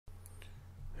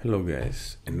Hello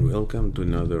guys, and welcome to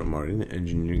another marine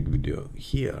engineering video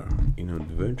here in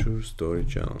AdventureStory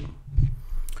Channel.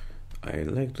 I'd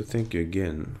like to thank you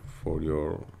again for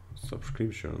your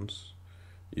subscriptions,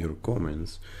 your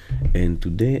comments, and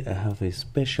today I have a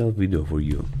special video for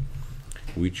you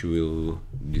which will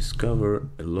discover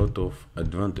a lot of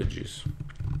advantages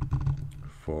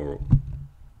for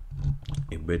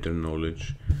a better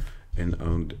knowledge and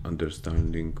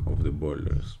understanding of the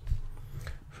boilers.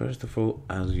 First of all,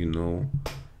 as you know,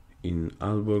 in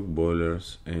Alborg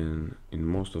boilers and in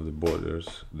most of the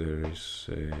boilers there is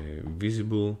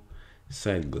visible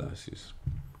side glasses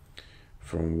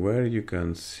from where you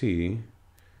can see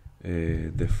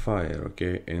the fire,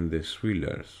 okay, and the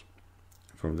swillers.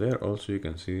 From there also you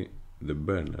can see the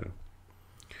burner.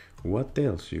 What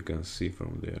else you can see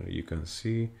from there? You can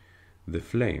see the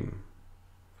flame,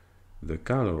 the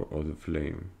color of the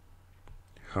flame,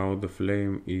 how the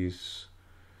flame is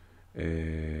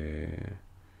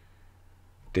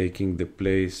taking the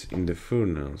place in the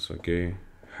furnace, okay,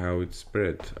 how it's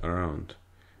spread around,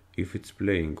 if it's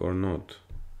playing or not,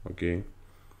 okay.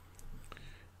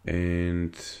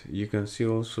 And you can see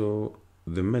also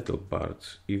the metal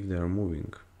parts if they are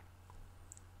moving.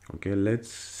 Okay,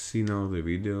 let's see now the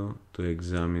video to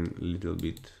examine a little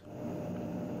bit.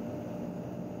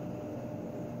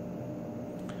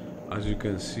 As you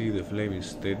can see, the flame is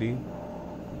steady,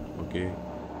 okay.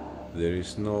 There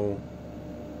is no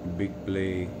big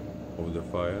play of the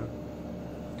fire.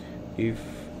 If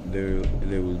there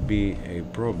will be a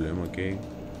problem, okay,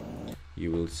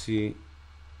 you will see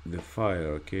the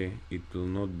fire, okay, it will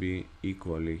not be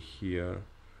equally here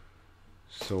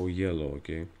so yellow,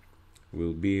 okay,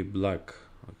 will be black,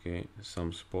 okay,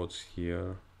 some spots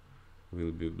here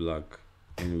will be black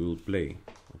and will play,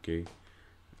 okay,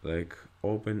 like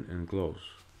open and close.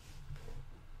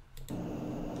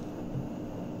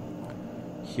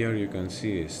 Here you can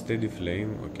see a steady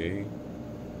flame, okay,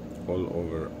 all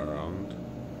over around.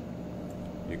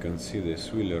 You can see the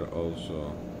swiller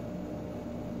also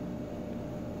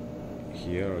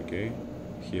here, okay.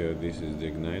 Here this is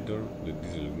the igniter, the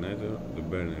diesel igniter, the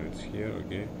burner is here,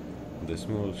 okay, the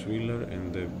small swiller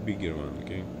and the bigger one,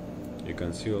 okay. You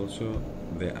can see also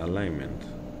the alignment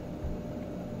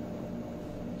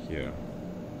here.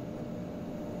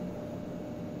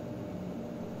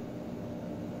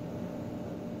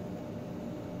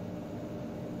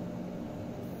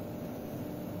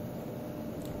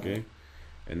 Okay,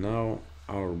 and now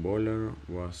our boiler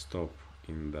was stopped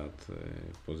in that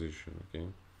position, okay.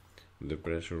 The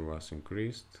pressure was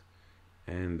increased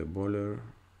and the boiler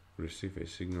received a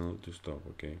signal to stop,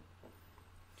 okay.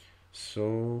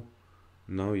 So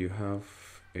now you have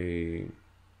a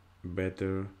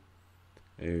better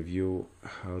view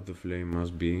how the flame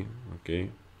must be, okay,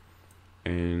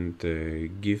 and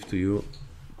give to you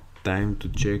time to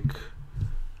check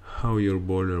how your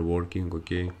boiler working,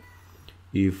 okay.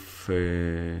 If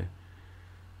the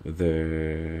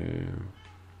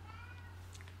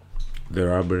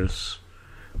rubbers,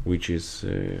 which is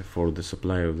for the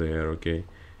supply of the air, okay,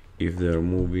 if they are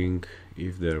moving,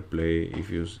 if they are play, if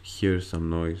you hear some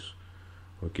noise,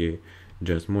 okay,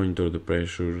 just monitor the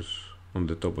pressures on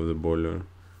the top of the boiler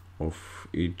of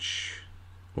each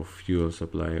of fuel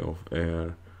supply, of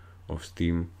air, of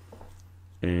steam,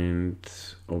 and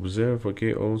observe,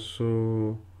 okay,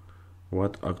 also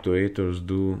what actuators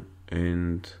do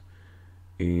and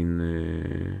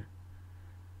in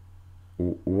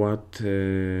what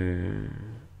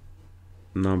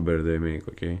number they make,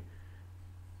 okay,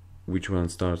 which one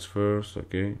starts first,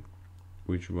 okay,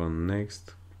 which one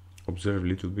next. Observe a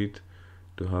little bit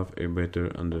to have a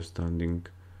better understanding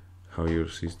how your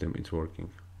system is working.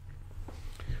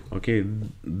 Okay,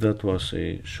 that was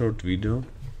a short video.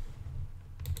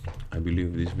 I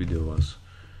believe this video was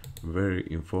very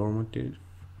informative,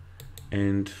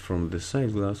 and from the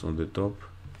side glass on the top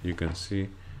you can see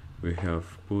we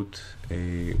have put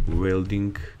a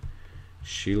welding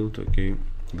shield, okay,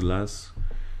 glass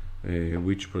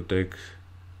which protects,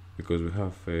 because we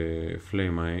have a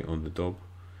flame eye on the top.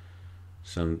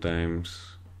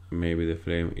 Sometimes maybe the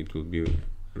flame it will be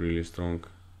really strong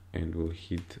and will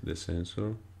hit the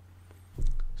sensor,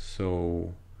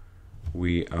 so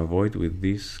we avoid with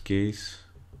this case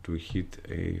to hit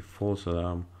a false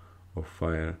alarm of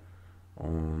fire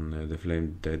on the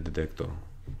flame detector.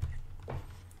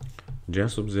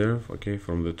 Just observe, okay,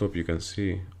 from the top you can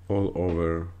see all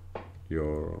over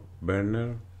your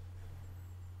burner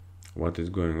what is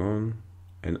going on,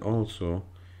 and also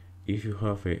if you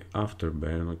have a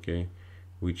afterburn, okay,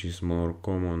 which is more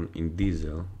common in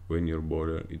diesel, when your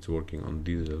boiler is working on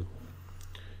diesel,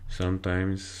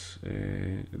 sometimes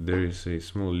there is a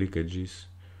small leakages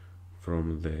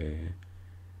from the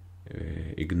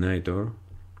igniter,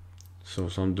 so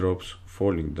some drops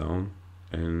falling down,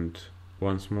 and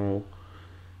one small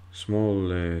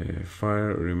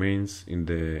fire remains in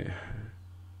the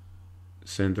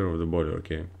center of the boiler.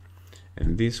 Okay,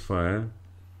 and this fire,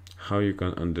 how you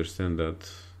can understand that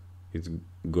it's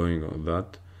going on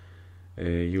that,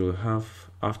 you'll have,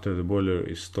 after the boiler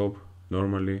is stopped,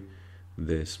 normally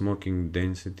the smoke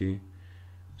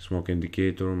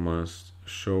indicator must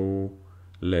show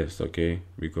less, okay,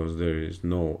 because there is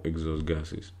no exhaust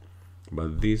gases,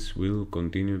 but this will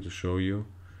continue to show you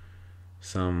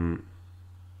some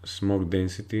smoke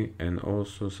density, and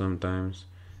also sometimes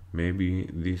maybe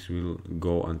this will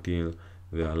go until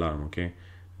the alarm. Okay,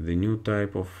 the new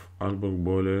type of Aalborg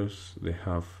boilers, they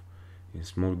have in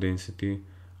smoke density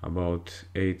about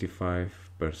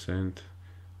 85%,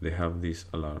 they have this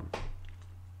alarm.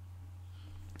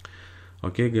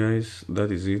 Okay guys,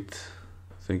 that is it.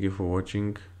 Thank you for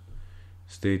watching.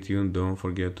 Stay tuned, don't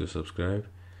forget to subscribe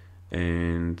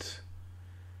and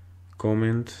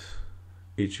comment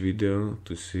each video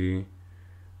to see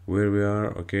where we are,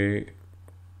 okay,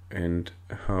 and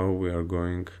how we are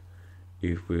going,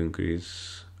 if we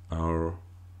increase our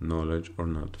knowledge or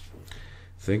not.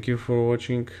 Thank you for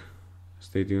watching.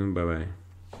 Stay tuned. Bye bye.